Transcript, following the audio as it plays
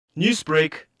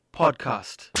Newsbreak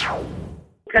Podcast.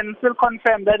 Can still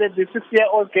confirm that the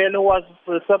 6-year-old girl who was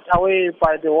swept away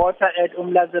by the water at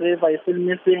Umlazi River is still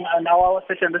missing, and our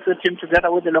search and rescue team together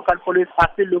with the local police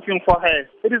are still looking for her.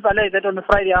 It is alleged that on a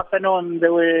Friday afternoon they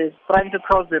were trying to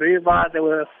cross the river. There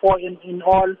were 4 in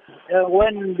all.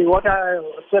 When the water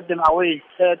swept them away,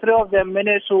 3 of them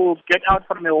managed to get out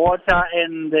from the water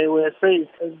and they were safe.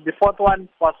 The 4th one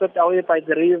was swept away by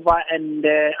the river, and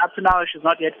up to now she's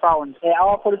not yet found.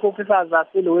 Our police officers are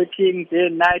still working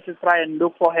day and night to try and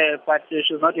look for her, but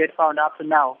she's not yet found up to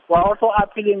now. We're also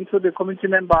appealing to the community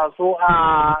members who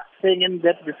are staying in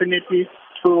that vicinity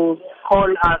to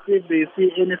call us if they see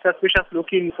any suspicious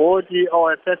looking body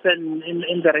or a person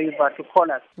in the river, to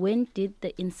call us. When did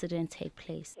the incident take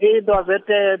place? It was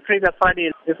at previous Friday.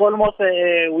 It's almost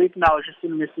a week now she's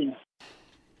still missing.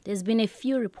 There's been a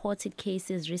few reported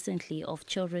cases recently of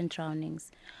children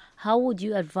drownings. How would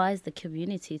you advise the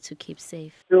community to keep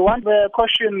safe? We want to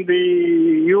caution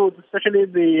the youth, especially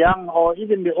the young or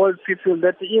even the old people,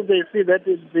 that if they see that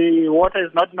the water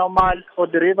is not normal or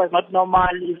the river is not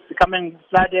normal, it's becoming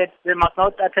flooded, they must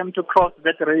not attempt to cross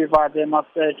that river. They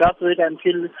must just wait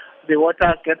until the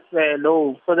water gets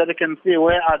low so that they can see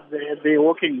where are they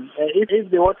walking.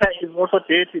 If the water is also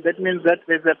dirty, that means that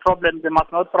there's a problem. They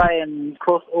must not try and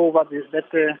cross over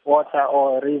that water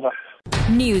or river.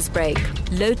 Newsbreak,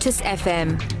 Lotus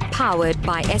FM, powered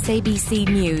by SABC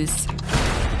News.